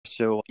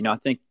So, I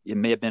think it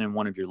may have been in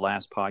one of your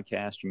last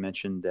podcasts. You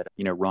mentioned that,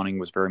 running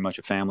was very much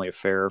a family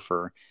affair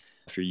for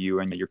you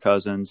and your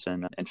cousins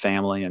and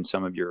family and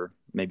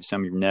maybe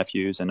some of your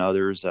nephews and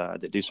others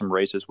that do some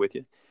races with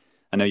you.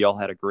 I know y'all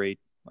had a great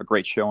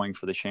showing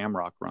for the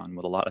Shamrock Run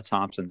with a lot of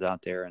Thompsons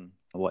out there and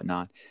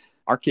whatnot.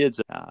 Our kids,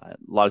 a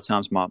lot of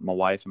times my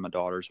wife and my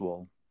daughters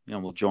will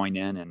join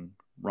in and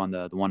run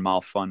the 1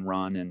 mile fun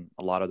run. And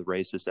a lot of the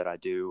races that I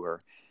do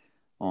are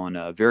on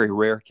a very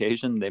rare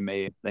occasion. They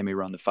may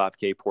run the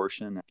 5K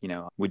portion.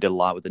 We did a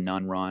lot with the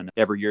Nun Run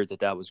every year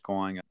that was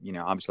going.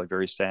 Obviously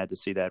very sad to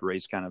see that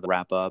race kind of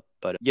wrap up.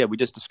 But yeah, we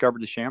just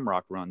discovered the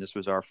Shamrock Run. This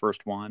was our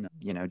first one,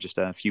 just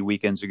a few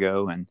weekends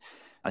ago. And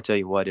I tell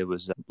you what, it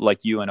was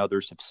like you and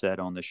others have said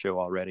on the show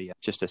already,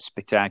 just a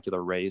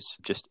spectacular race,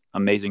 just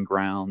amazing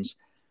grounds,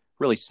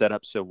 really set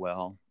up so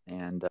well.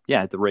 And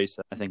at the race,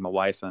 I think my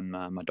wife and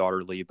my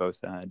daughter Lee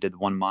both did the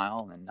 1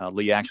 mile, and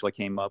Lee actually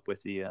came up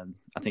with the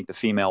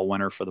female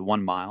winner for the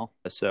 1 mile.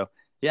 So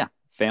yeah,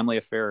 family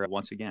affair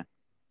once again.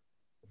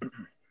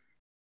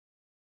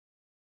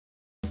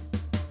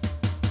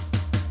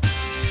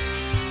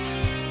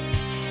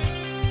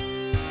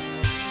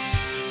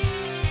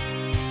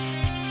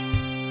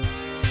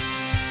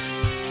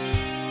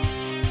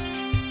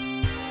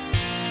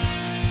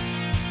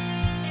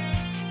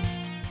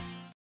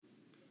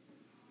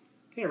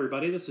 Hey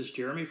everybody, this is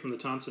Jeremy from the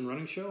Thompson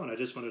Running Show, and I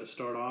just wanted to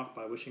start off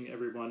by wishing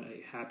everyone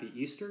a happy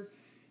Easter.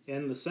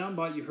 In the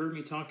soundbite, you heard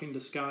me talking to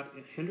Scott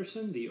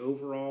Henderson, the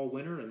overall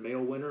winner and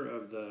male winner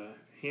of the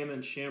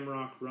Hammond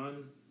Shamrock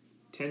Run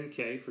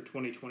 10K for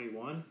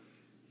 2021.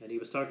 And he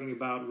was talking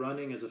about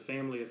running as a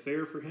family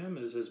affair for him,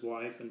 as his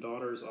wife and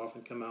daughters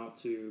often come out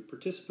to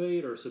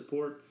participate or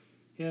support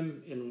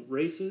him in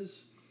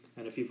races.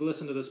 And if you've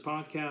listened to this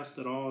podcast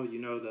at all, you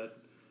know that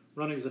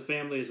running as a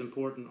family is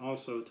important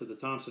also to the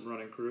Thompson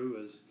Running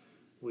crew, as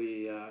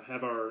we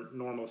have our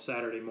normal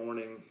Saturday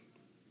morning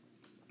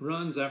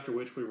runs, after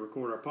which we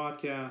record our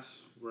podcasts.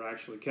 We're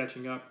actually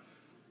catching up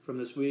from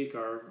this week,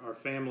 our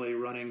family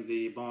running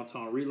the Bon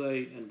Temps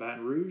Relay in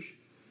Baton Rouge.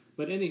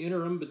 But in the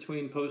interim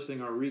between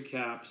posting our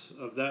recaps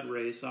of that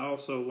race, I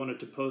also wanted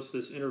to post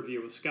this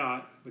interview with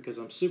Scott because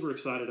I'm super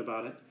excited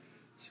about it.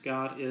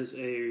 Scott is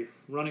a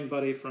running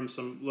buddy from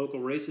some local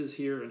races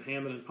here in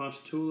Hammond and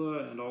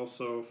Ponchatoula, and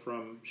also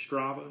from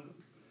Strava.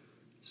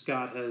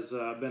 Scott has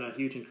been a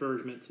huge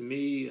encouragement to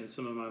me in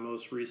some of my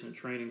most recent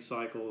training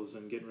cycles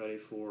and getting ready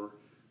for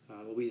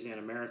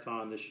Louisiana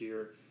Marathon this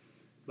year.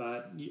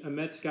 But I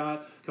met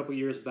Scott a couple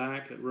years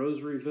back at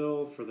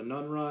Rosaryville for the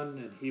Nun Run,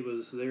 and he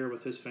was there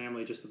with his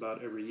family just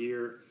about every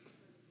year,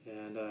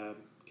 and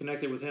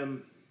connected with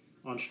him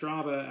on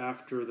Strava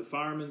after the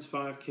Fireman's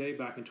 5K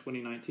back in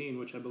 2019,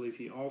 which I believe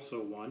he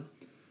also won.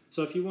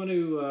 So if you want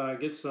to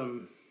get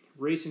some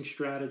racing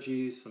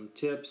strategies, some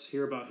tips,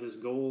 hear about his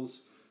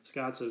goals,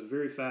 Scott's a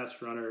very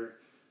fast runner.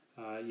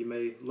 You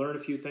may learn a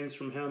few things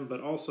from him,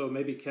 but also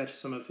maybe catch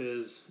some of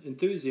his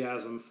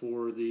enthusiasm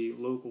for the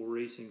local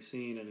racing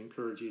scene and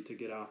encourage you to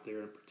get out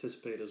there and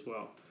participate as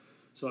well.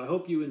 So I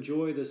hope you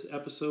enjoy this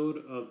episode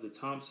of the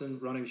Thompson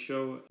Running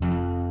Show.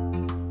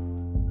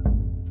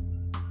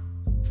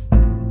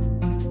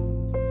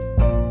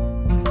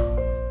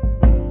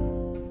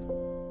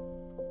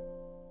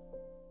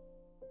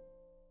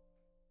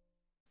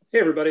 Hey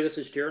everybody, this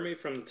is Jeremy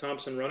from the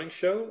Thompson Running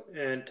Show,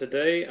 and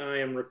today I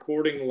am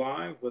recording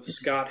live with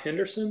Scott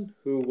Henderson,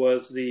 who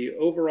was the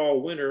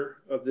overall winner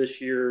of this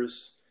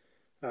year's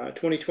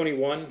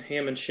 2021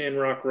 Hammond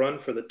Shamrock Run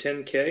for the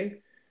 10K,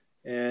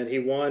 and he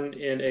won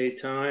in a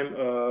time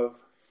of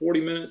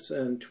 40 minutes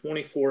and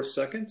 24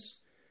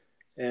 seconds,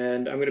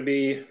 and I'm going to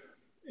be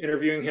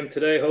interviewing him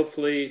today.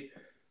 Hopefully,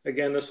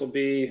 again, this will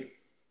be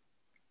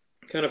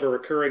kind of a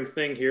recurring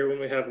thing here when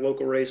we have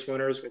local race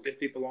winners. We'll get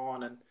people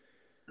on and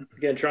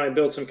again, try and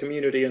build some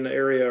community in the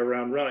area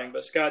around running.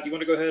 But Scott, you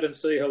want to go ahead and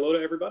say hello to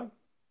everybody?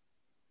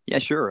 Yeah,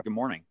 sure. Good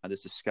morning.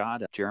 This is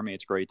Scott. Jeremy,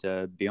 it's great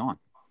to be on.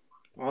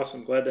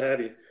 Awesome. Glad to have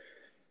you.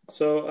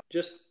 So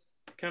just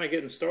kind of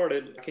getting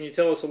started, can you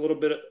tell us a little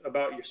bit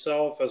about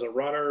yourself as a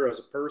runner, as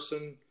a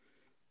person,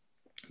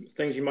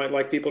 things you might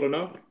like people to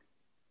know?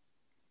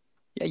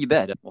 Yeah, you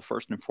bet. Well,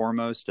 first and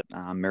foremost,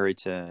 I'm married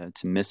to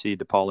Missy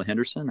DePaula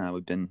Henderson.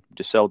 We've been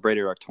just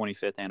celebrated our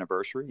 25th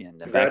anniversary, and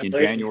back in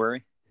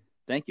January.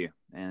 Thank you.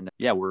 And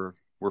yeah, we're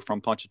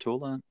from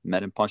Ponchatoula,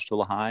 met in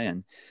Ponchatoula High,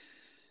 and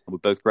we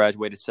both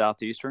graduated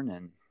Southeastern,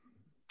 and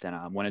then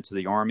I went into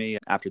the Army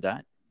after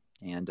that,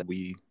 and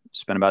we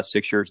spent about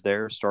 6 years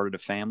there, started a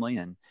family,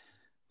 and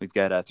we've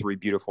got 3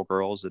 beautiful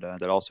girls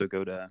that also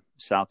go to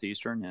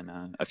Southeastern,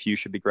 and a few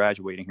should be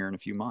graduating here in a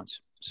few months.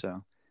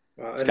 So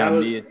it's kind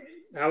of me.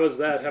 How is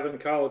that, having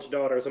college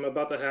daughters? I'm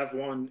about to have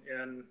one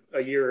in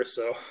a year or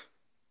so.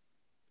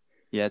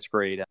 Yeah, it's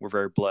great. We're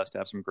very blessed to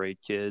have some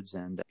great kids,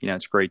 and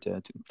it's great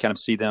to kind of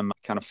see them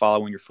kind of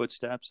follow in your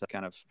footsteps,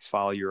 kind of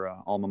follow your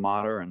alma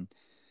mater, and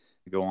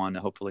go on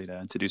hopefully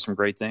to do some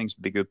great things,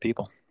 be good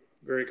people.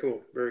 Very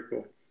cool. Very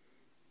cool.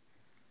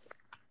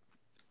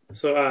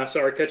 So,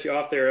 sorry to cut you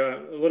off there.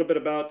 A little bit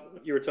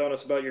about, you were telling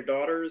us about your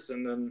daughters,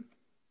 and then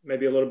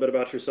maybe a little bit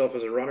about yourself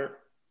as a runner.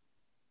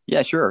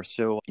 Yeah, sure.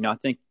 So, I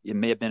think it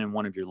may have been in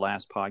one of your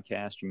last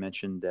podcasts. You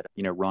mentioned that,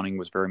 running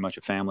was very much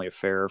a family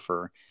affair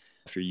for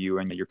you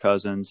and your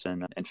cousins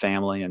and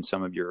family and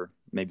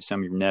maybe some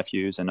of your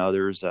nephews and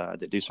others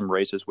that do some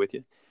races with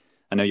you.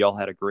 I know y'all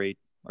had a great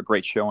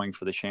showing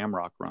for the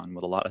Shamrock Run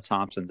with a lot of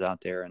Thompsons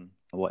out there and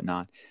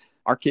whatnot.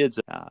 Our kids,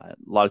 a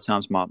lot of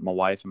times my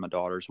wife and my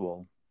daughters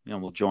will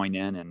join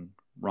in and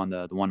run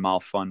the 1 mile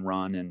fun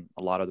run, and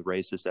a lot of the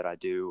races that I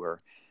do are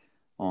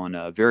on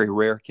a very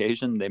rare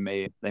occasion they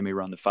may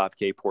run the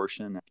 5K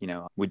portion.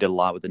 We did a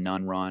lot with the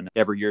Nun Run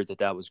every year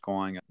that was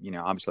going.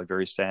 Obviously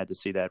very sad to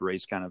see that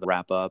race kind of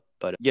wrap up,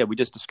 but yeah, we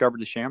just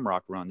discovered the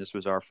Shamrock Run. This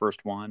was our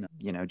first one,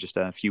 just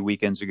a few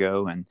weekends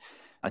ago, and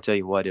I tell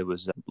you what, it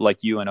was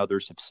like you and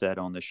others have said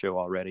on the show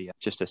already,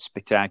 just a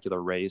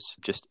spectacular race,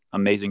 just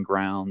amazing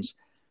grounds,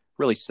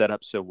 really set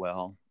up so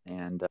well.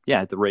 And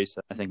yeah, at the race,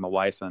 I think my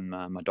wife and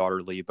my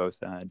daughter Lee both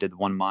did the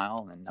 1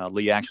 mile, and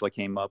Lee actually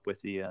came up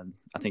with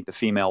I think the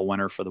female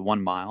winner for the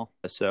 1 mile.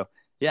 So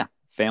yeah,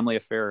 family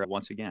affair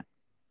once again.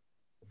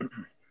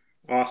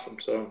 Awesome.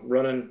 So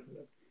running,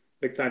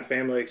 big time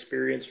family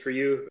experience for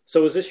you.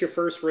 So was this your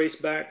first race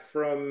back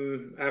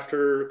from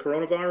after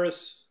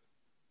coronavirus?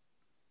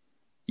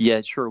 Yeah,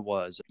 it sure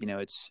was.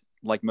 It's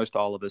like most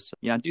all of us.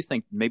 I do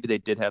think maybe they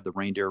did have the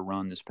reindeer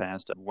run this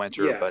past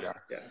winter, Yeah, but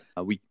yeah,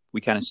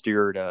 we kind of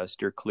steered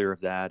clear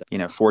of that.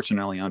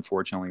 Fortunately,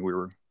 unfortunately, we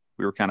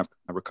were kind of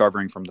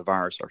recovering from the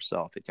virus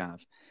ourselves. It kind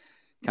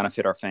of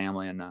fit our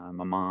family and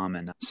my mom,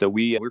 and so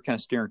we were kind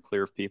of steering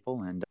clear of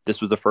people. And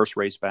this was the first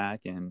race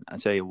back, and I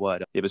tell you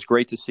what, it was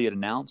great to see it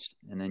announced.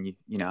 And then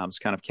I was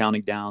kind of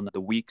counting down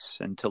the weeks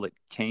until it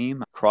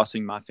came,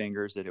 crossing my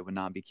fingers that it would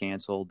not be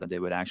canceled, that they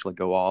would actually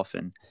go off.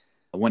 And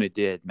when it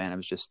did, man, it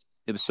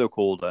was so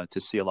cool to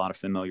see a lot of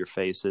familiar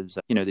faces,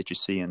 that you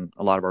see in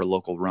a lot of our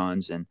local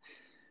runs, and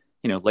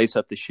lace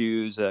up the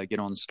shoes, get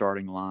on the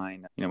starting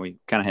line. We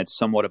kind of had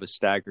somewhat of a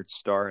staggered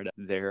start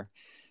there,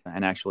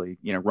 and actually,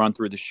 run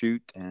through the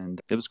chute, and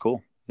it was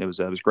cool. It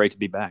was great to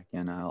be back,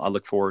 and I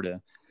look forward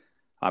to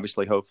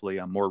obviously, hopefully,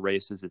 more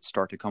races that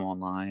start to come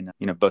online.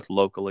 Both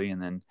locally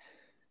and then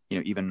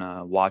even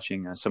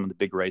watching some of the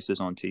big races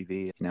on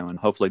TV. And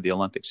hopefully the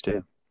Olympics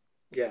too.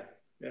 yeah,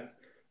 yeah.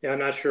 Yeah, I'm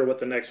not sure what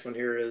the next one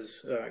here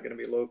is going to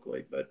be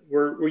locally, but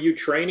were you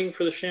training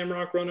for the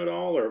Shamrock Run at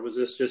all, or was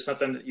this just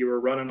something that you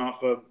were running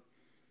off of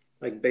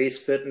like base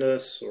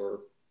fitness or?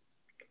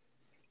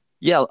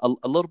 Yeah,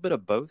 a little bit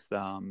of both.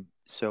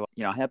 So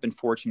I have been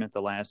fortunate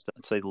I'd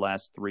say the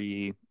last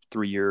 3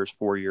 years,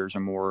 4 years or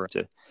more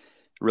to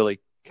really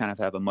kind of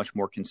have a much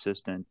more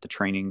consistent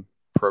training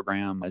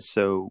program.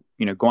 So,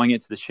 going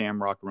into the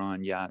Shamrock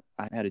Run, yeah,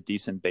 I had a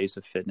decent base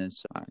of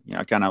fitness.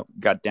 I kind of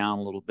got down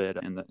a little bit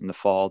in the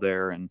fall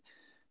there, and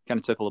kind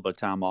of took a little bit of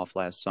time off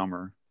last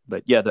summer.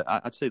 But yeah,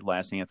 I'd say the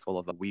last handful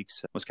of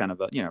weeks was kind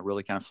of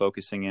really kind of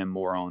focusing in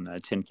more on the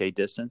 10K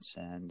distance,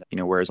 and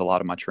whereas a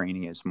lot of my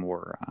training is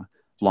more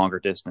longer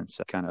distance,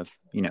 kind of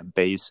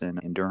base and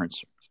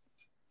endurance.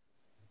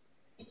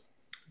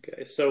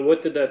 Okay, so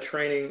what did that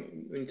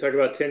training, when you talk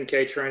about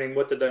 10K training,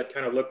 what did that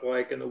kind of look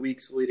like in the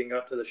weeks leading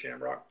up to the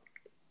Shamrock?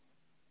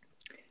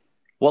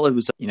 Well, it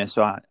was,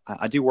 so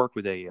I do work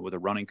with a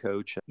running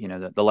coach.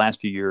 The last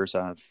few years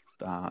I've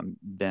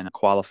been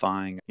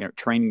qualifying,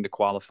 training to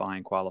qualify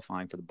and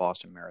qualifying for the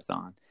Boston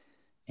Marathon.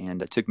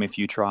 And it took me a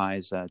few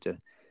tries to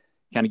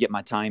kind of get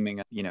my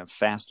timing,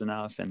 fast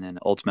enough, and then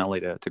ultimately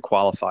to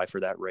qualify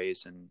for that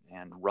race and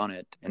run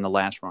it in the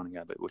last running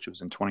of it, which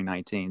was in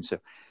 2019. So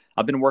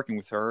I've been working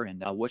with her,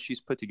 and what she's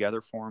put together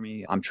for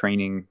me, I'm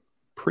training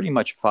pretty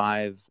much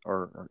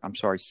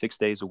 6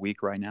 days a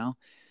week right now.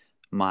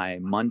 My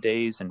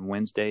Mondays and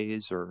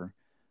Wednesdays are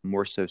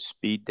more so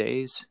speed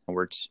days,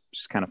 where it's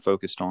just kind of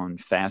focused on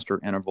faster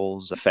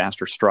intervals,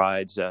 faster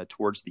strides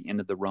towards the end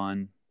of the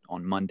run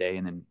on Monday,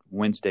 and then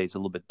Wednesdays a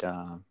little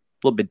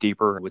bit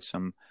deeper with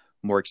some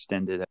more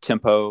extended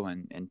tempo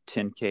and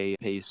 10K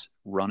pace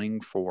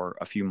running for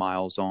a few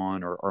miles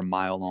on or a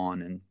mile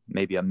on, and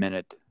maybe a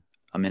minute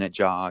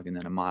jog and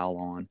then a mile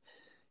on,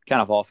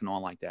 kind of off and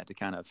on like that, to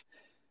kind of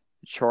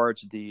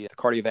charge the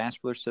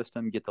cardiovascular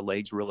system, get the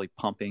legs really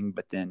pumping,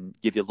 but then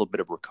give you a little bit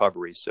of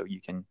recovery so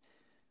you can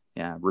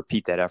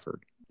repeat that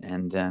effort.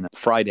 And then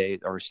Friday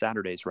or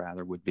Saturdays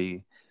rather would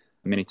be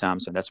many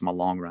times, and that's my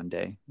long run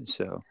day.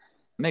 So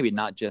maybe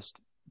not just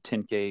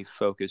 10K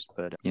focused,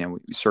 but we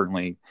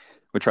certainly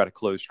would try to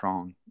close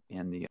strong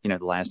in the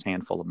last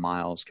handful of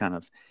miles, kind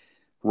of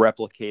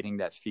replicating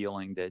that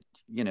feeling that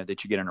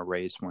that you get in a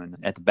race when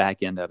at the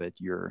back end of it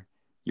you're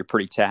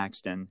pretty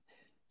taxed and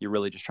you're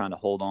really just trying to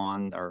hold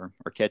on or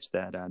catch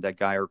that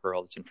guy or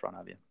girl that's in front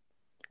of you.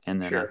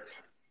 And then Sure.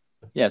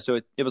 yeah, so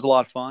it was a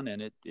lot of fun,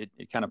 and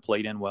it kind of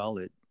played in well.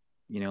 It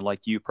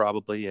like you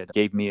probably, it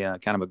gave me a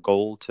kind of a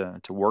goal to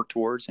work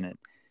towards, and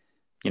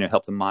it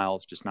helped the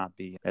miles just not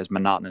be as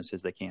monotonous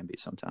as they can be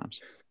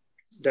sometimes.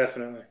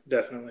 Definitely,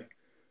 definitely.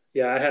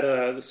 Yeah, I had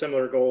a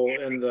similar goal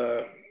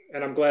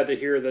and I'm glad to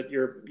hear that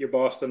your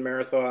Boston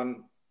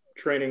Marathon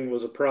training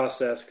was a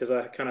process because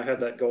I kind of had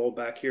that goal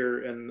back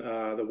here in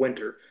the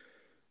winter.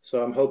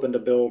 So I'm hoping to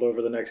build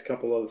over the next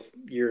couple of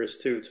years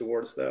too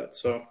towards that.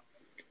 So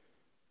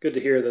good to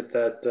hear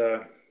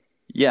that.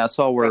 Yeah, I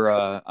saw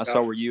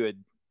Stuff. where you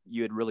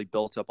had really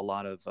built up a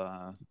lot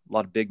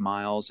of big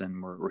miles,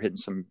 and we're hitting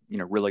some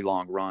really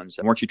long runs.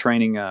 Weren't you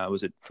training?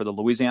 Was it for the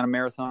Louisiana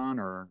Marathon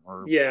or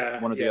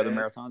Yeah, one of the other yeah,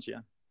 marathons? Yeah.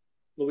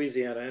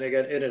 Louisiana, and it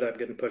ended up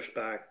getting pushed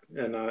back,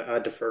 and I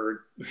deferred.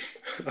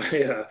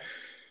 I,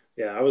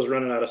 yeah, I was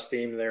running out of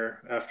steam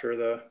there after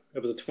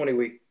it was a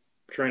 20-week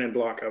training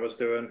block I was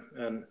doing,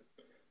 and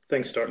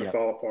things starting to Yeah.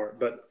 fall apart.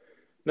 But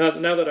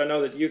now that I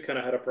know that you kind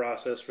of had a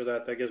process for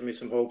that, that gives me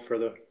some hope for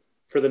the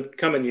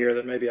coming year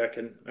that maybe I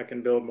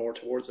can build more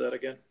towards that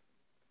again.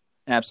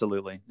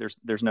 Absolutely.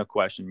 There's no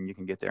question you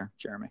can get there,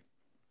 Jeremy.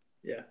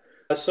 Yeah.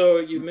 So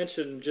you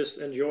mentioned just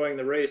enjoying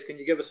the race. Can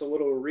you give us a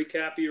little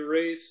recap of your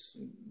race?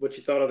 What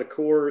you thought of the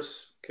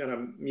course? Kind of,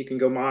 you can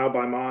go mile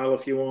by mile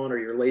if you want, or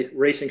your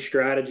racing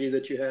strategy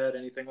that you had,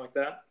 anything like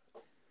that.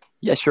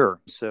 Yeah, sure.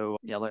 So,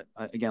 yeah,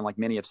 again, like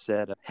many have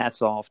said,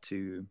 hats off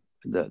to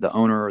the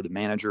owner or the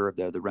manager of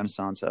the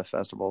Renaissance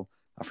Festival.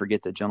 I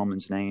forget the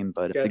gentleman's name,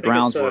 but Yeah, I the think it's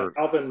grounds were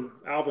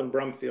Alvin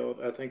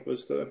Brumfield. I think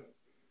was the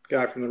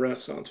guy from the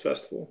Renaissance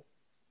Festival.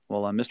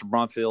 well. Mr.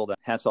 Bromfield,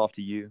 hats off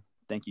to you.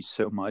 Thank you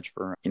so much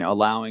for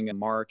allowing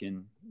Mark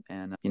and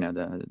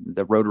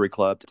the Rotary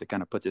Club to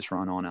kind of put this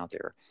run on out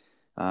there.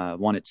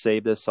 One, it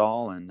saved us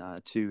all, and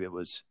two, it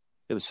was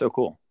so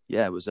cool.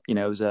 Yeah, it was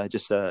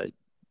just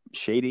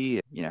shady.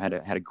 Had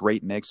a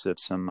great mix of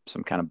some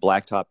kind of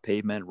blacktop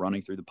pavement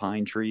running through the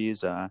pine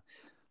trees. A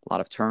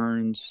lot of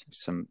turns,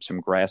 some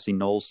grassy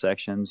knoll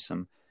sections,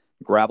 some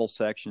gravel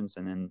sections,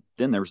 and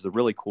then there was the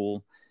really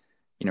cool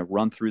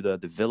run through the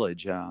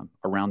village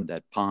around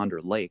that pond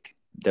or lake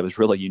that was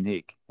really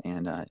unique,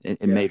 and it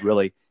Yeah, made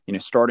really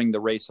starting the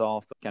race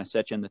off kind of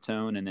set you in the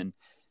tone, and then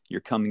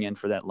you're coming in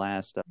for that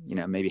last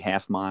maybe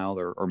half mile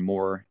or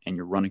more, and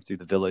you're running through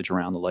the village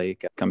around the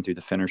lake, coming through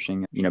the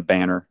finishing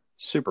banner.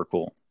 Super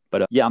cool.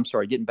 But yeah, I'm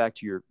sorry. Getting back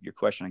to your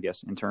question, I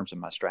guess in terms of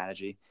my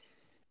strategy,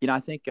 I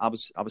think I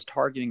was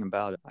targeting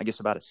about a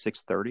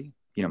 6:30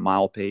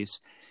 mile pace,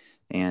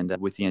 and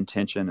with the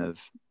intention of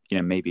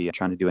maybe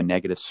trying to do a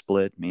negative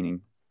split,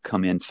 meaning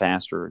come in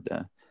faster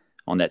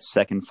on that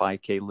second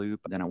 5K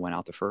loop than I went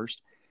out the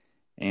first.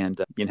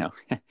 And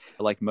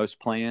like most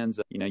plans,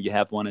 you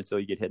have one until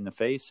you get hit in the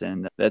face,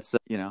 and that's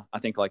I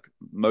think like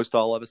most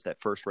all of us,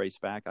 that first race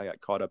back, I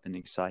got caught up in the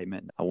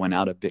excitement. I went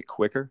out a bit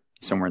quicker,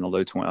 somewhere in the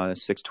low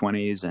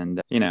 6:20s,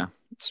 and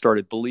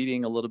started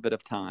bleeding a little bit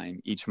of time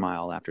each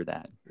mile after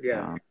that.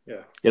 yeah,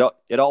 yeah,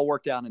 It all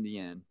worked out in the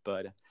end,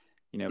 but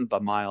by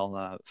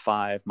mile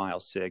 5, mile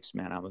 6,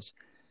 man, I was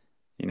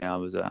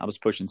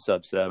pushing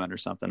sub 7 or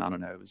something. I don't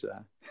know. It was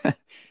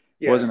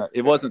yeah,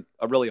 wasn't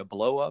really a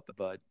blow up,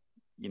 but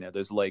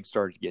those legs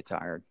started to get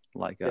tired,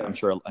 like yeah, I'm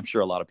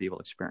sure a lot of people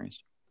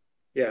experienced.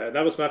 yeah.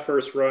 That was my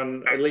first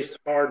run, at least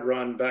hard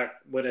run back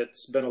when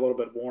it's been a little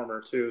bit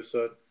warmer too.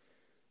 So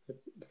it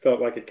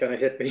felt like it kind of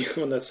hit me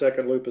on that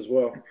second loop as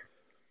well.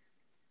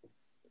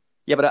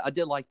 Yeah, but I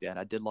did like that.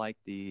 I did like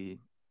the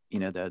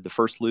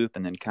first loop,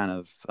 and then kind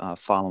of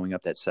following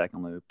up that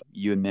second loop.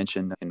 You had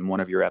mentioned in one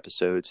of your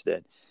episodes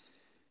that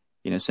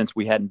since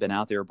we hadn't been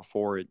out there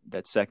before,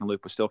 that second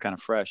loop was still kind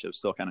of fresh. It was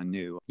still kind of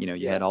new. You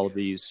Yeah, had all of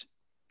these,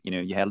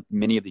 you had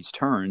many of these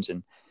turns,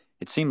 and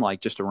it seemed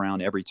like just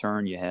around every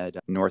turn you had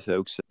North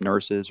Oaks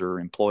nurses or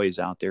employees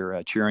out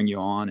there cheering you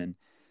on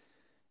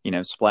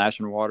and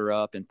splashing water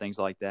up and things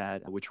like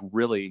that, which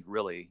really,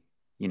 really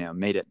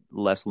made it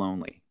less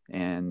lonely.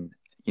 And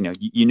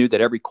you knew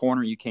that every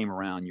corner you came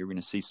around, you were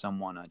going to see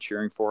someone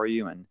cheering for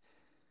you. And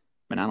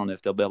I don't know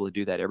if they'll be able to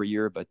do that every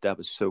year, but that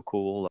was so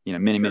cool.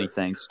 Many sure.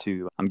 thanks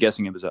to, I'm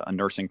guessing it was a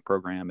nursing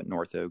program at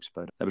North Oaks,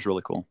 but that was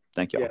really cool.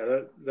 Thank Yeah,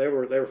 y'all. they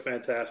were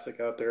fantastic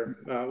out there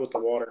with the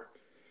water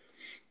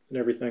and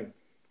everything.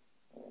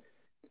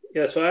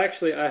 Yeah, so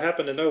I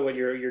happen to know what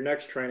your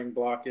next training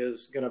block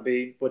is going to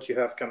be, what you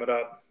have coming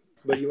up.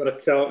 But you want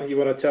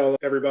to tell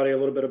everybody a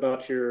little bit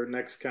about your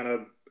next kind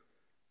of,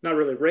 not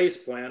really race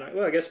plan.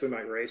 Well, I guess we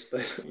might race,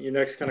 but your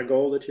next kind of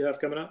goal that you have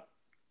coming up.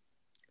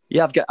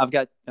 Yeah, I've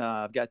got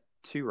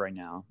two right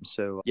now.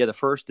 So yeah, the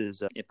first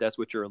is if that's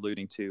what you're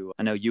alluding to.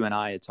 I know you and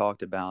I had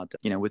talked about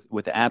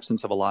with the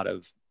absence of a lot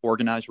of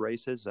organized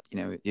races,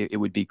 it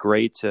would be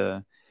great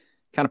to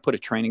kind of put a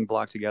training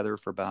block together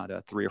for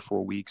about 3 or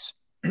 4 weeks.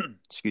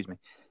 Excuse me,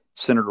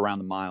 centered around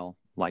the mile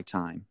like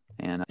time.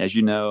 And as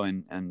you know,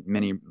 and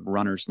many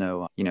runners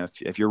know,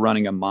 if you're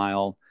running a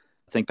mile,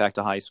 think back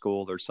to high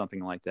school or something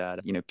like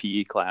that,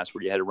 PE class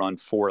where you had to run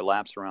 4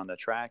 laps around the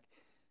track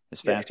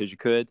as Yeah, fast as you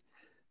could.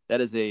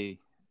 That is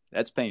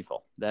that's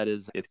painful. That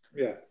is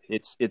yeah,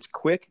 it's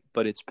quick,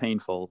 but it's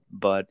painful.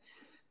 But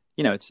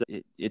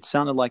it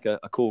sounded like a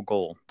cool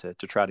goal to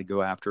try to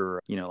go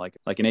after,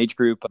 like an age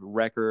group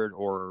record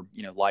or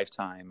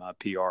lifetime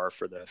PR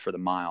for the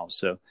mile.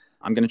 So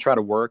I'm going to try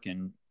to work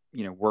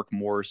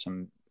more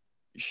some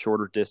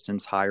shorter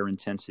distance, higher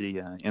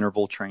intensity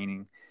interval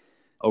training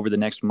over the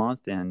next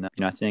month. And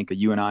I think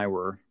you and I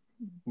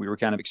we were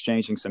kind of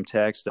exchanging some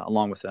text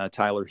along with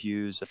Tyler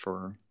Hughes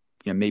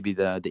maybe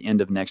the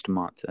end of next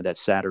month, that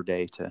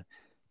Saturday,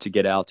 to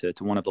get out to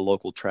one of the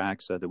local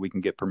tracks that we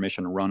can get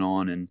permission to run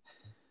on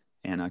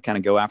and kind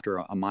of go after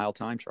a mile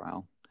time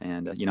trial.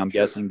 And I'm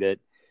guessing that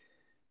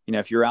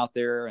if you're out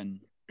there and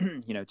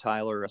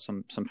Tyler,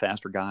 some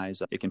faster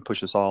guys, it can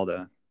push us all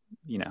to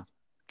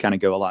kind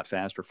of go a lot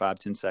faster,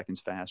 5-10 seconds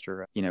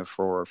faster,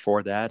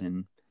 for that,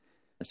 and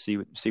see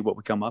what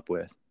we come up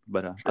with.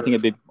 But I think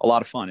it'd be a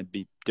lot of fun. It'd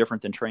be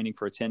different than training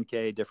for a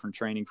 10K, different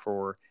training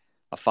for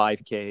a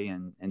 5K,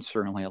 and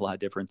certainly a lot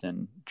different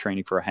than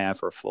training for a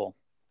half or a full.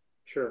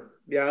 Sure.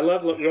 Yeah, I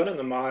love running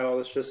the mile.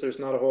 It's just there's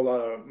not a whole lot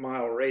of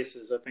mile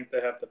races. I think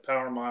they have the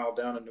Power Mile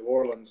down in New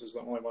Orleans is the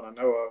only one I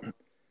know of.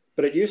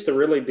 But it used to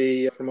really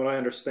be, from what I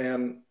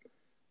understand,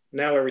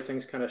 now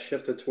everything's kind of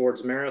shifted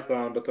towards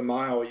marathon, but the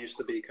mile used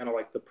to be kind of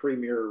like the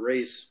premier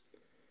race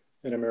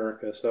in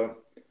America. So,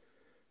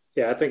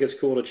 yeah, I think it's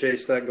cool to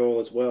chase that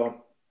goal as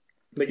well.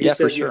 But you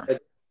said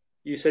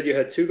you said you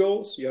had 2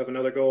 goals. You have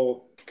another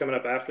goal coming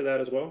up after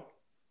that as well?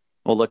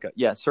 Well, look,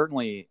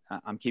 certainly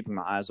I'm keeping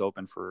my eyes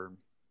open for,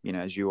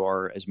 as you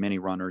are, as many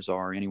runners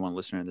are, anyone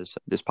listening to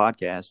this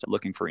podcast,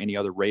 looking for any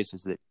other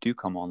races that do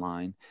come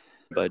online.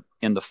 But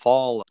in the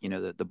fall,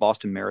 the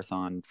Boston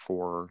Marathon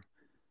for,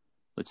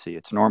 let's see,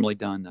 it's normally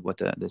done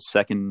the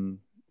second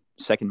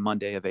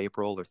Monday of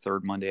April or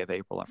third Monday of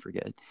April, I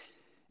forget.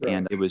 Right.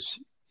 And it was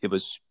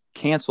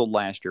canceled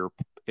last year.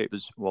 It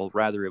was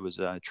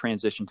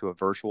transitioned to a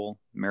virtual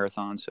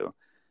marathon. So,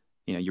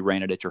 you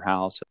ran it at your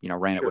house.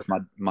 Ran it with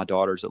my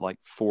daughters at like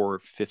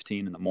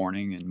 4:15 in the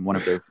morning, and one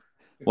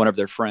of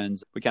their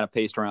friends. We kind of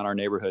paced around our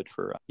neighborhood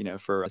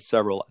for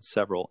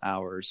several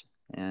hours.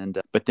 And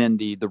but then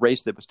the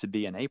race that was to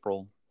be in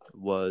April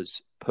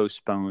was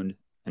postponed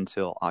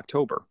until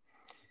October.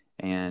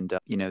 And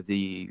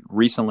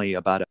recently,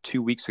 about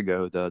 2 weeks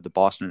ago, the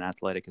Boston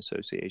Athletic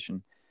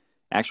Association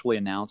actually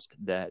announced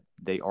that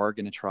they are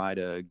going to try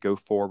to go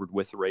forward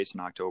with the race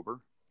in October,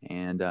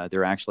 and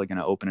they're actually going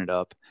to open it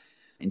up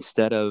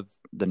instead of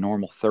the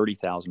normal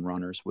 30,000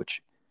 runners,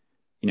 which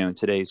in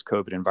today's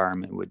COVID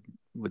environment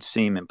would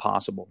seem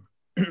impossible.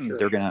 Sure.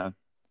 They're going to,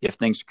 if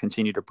things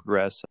continue to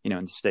progress, in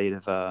the state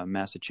of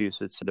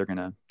Massachusetts, they're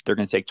going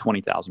to take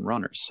 20,000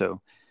 runners. So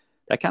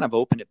that kind of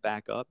opened it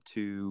back up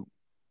to,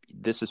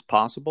 this is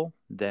possible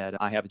that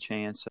I have a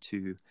chance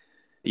to,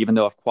 even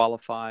though I've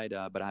qualified,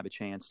 but I have a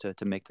chance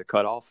to make the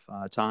cutoff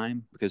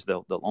time, because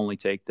they'll only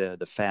take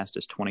the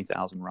fastest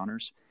 20,000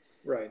 runners.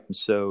 Right. And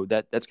so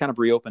that's kind of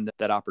reopened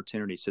that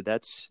opportunity. So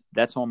that's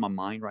on my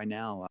mind right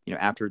now.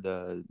 After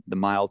the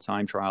mile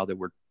time trial that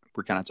we're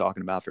kind of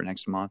talking about for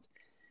next month,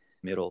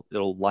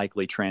 it'll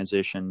likely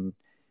transition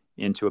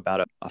into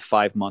about a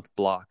 5-month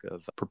block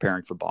of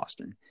preparing for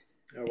Boston.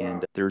 Oh,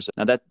 wow.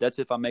 And that's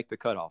if I make the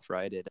cutoff,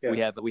 right? We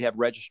have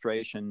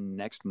registration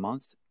next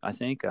month, I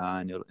think,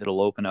 and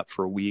it'll open up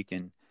for a week,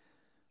 and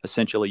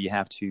essentially you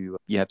have to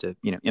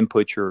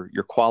input your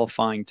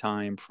qualifying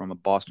time from a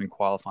Boston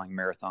qualifying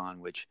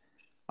marathon, which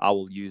I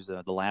will use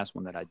the last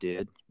one that I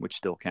did, which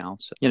still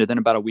counts. Then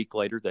about a week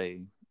later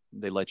they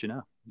let you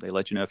know. They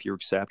let you know if you're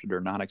accepted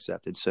or not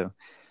accepted. So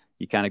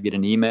you kind of get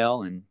an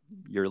email, and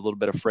you're a little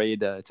bit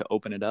afraid to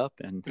open it up,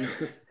 and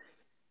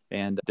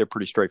and they're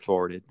pretty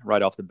straightforward.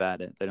 Right off the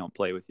bat, they don't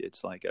play with you.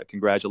 It's like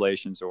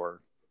congratulations, or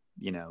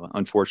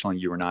unfortunately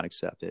you were not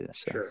accepted.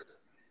 So, sure.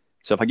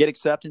 So if I get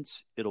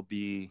acceptance, it'll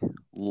be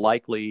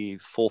likely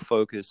full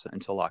focus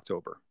until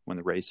October when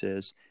the race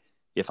is.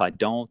 If I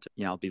don't,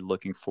 I'll be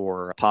looking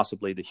for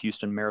possibly the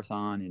Houston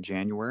Marathon in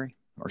January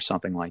or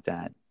something like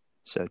that.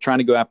 So trying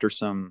to go after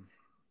some,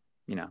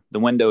 the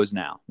window is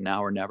now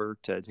or never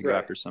to go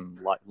after some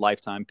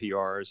lifetime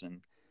PRs.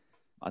 And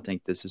I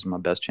think this is my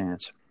best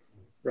chance.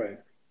 Right.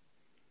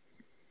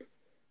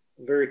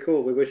 Very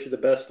cool. We wish you the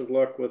best of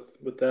luck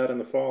with that in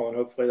the fall, and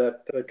hopefully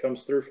that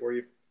comes through for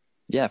you.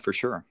 Yeah, for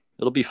sure.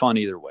 It'll be fun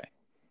either way.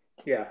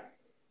 Yeah.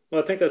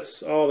 Well, I think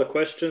that's all the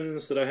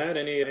questions that I had.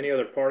 Any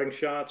other parting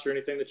shots or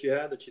anything that you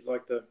had that you'd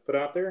like to put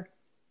out there?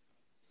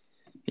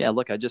 Yeah,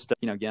 look, I just,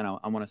 again,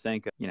 I want to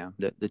thank,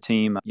 the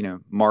team,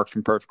 Mark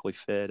from Perfectly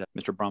Fit,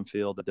 Mr.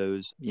 Brumfield,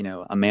 those,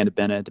 Amanda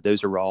Bennett,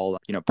 those are all,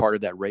 part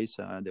of that race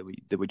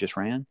that we just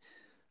ran.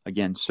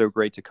 Again, so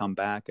great to come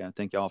back.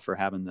 Thank y'all for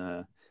having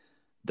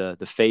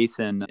the faith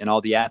in all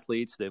the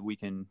athletes that we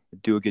can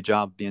do a good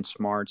job of being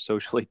smart,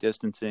 socially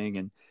distancing,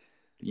 and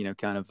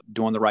kind of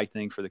doing the right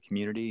thing for the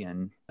community.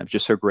 And it's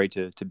just so great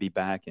to be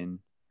back and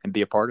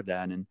be a part of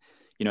that. And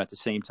at the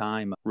same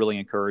time, really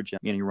encourage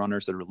any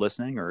runners that are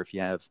listening, or if you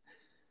have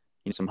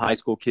some high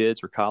school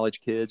kids or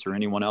college kids or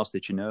anyone else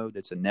that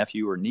that's a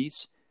nephew or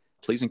niece,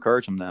 please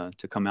encourage them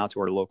to come out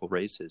to our local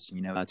races.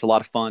 It's a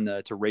lot of fun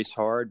to race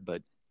hard,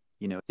 but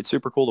it's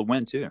super cool to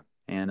win too.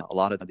 And a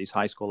lot of these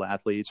high school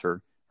athletes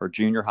or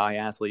junior high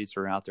athletes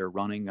are out there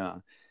running.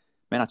 Man,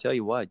 I tell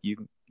you what,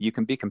 you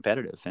can be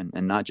competitive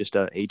and not just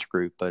a age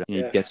group, but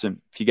if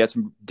you get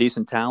some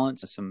decent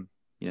talents, some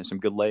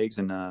good legs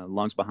and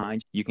lungs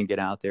behind you, can get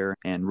out there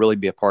and really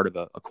be a part of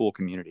a cool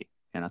community.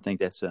 And I think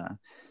that's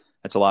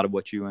a lot of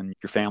what you and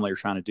your family are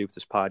trying to do with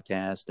this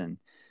podcast, and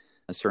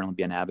certainly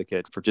be an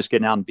advocate for just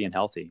getting out and being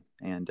healthy.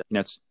 And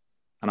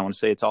I don't want to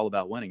say it's all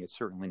about winning. It's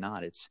certainly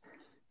not. It's,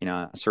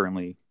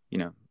 certainly,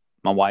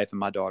 my wife and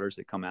my daughters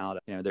that come out,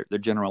 they're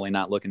generally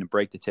not looking to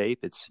break the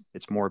tape.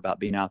 It's more about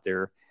being out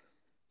there,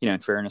 in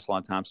fairness, a lot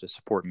of times to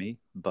support me,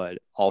 but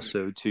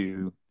also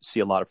to see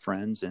a lot of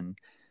friends and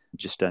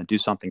just do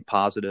something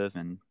positive.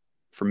 And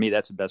for me,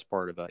 that's the best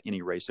part of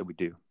any race that we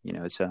do.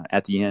 It's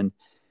at the end,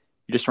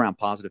 you're just around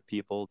positive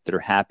people that are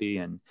happy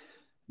and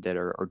that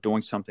are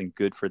doing something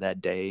good for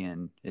that day.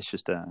 And it's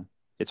just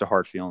it's a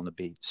hard feeling to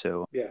beat.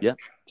 So yeah,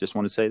 just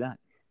want to say that.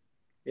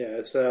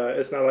 Yeah, it's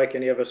not like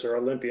any of us are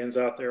Olympians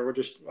out there. We're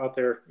just out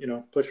there,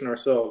 pushing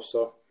ourselves.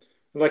 So,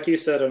 like you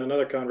said in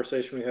another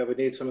conversation we had, we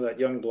need some of that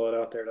young blood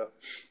out there to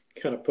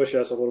kind of push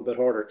us a little bit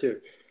harder too.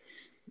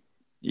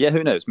 Yeah,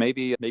 who knows?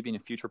 Maybe in a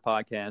future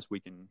podcast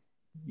we can,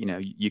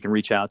 you can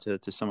reach out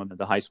to some of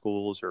the high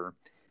schools or,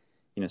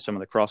 some of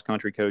the cross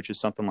country coaches,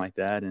 something like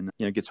that, and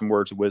get some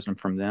words of wisdom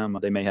from them.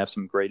 They may have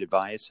some great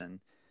advice, and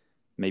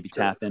maybe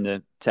Sure.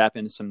 tap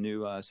into some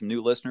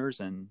new listeners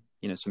and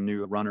some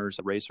new runners,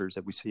 racers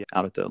that we see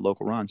out at the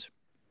local runs.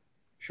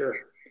 Sure.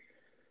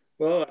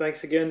 Well,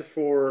 thanks again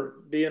for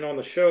being on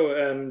the show,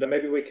 and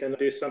maybe we can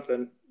do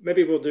something.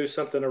 Maybe we'll do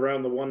something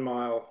around the 1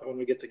 mile when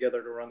we get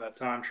together to run that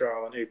time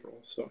trial in April.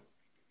 So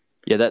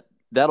yeah,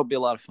 that'll be a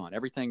lot of fun.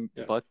 Everything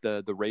but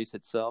the race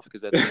itself,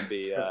 because that's gonna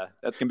be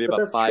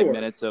about 5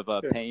 minutes of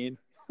pain.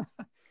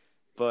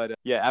 But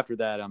after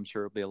that, I'm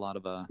sure it'll be a lot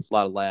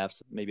of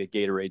laughs, maybe a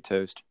Gatorade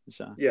toast.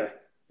 So yeah.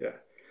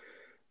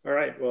 All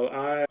right.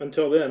 Well,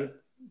 until then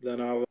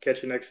I'll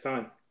catch you next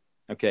time.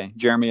 Okay,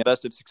 Jeremy,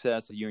 best of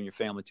success to you and your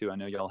family too. I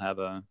know y'all have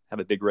a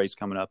big race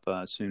coming up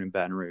soon in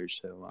Baton Rouge.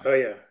 So oh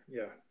yeah.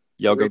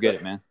 y'all go get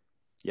it, man.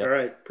 Yep. All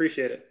right.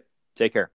 Appreciate it. Take care.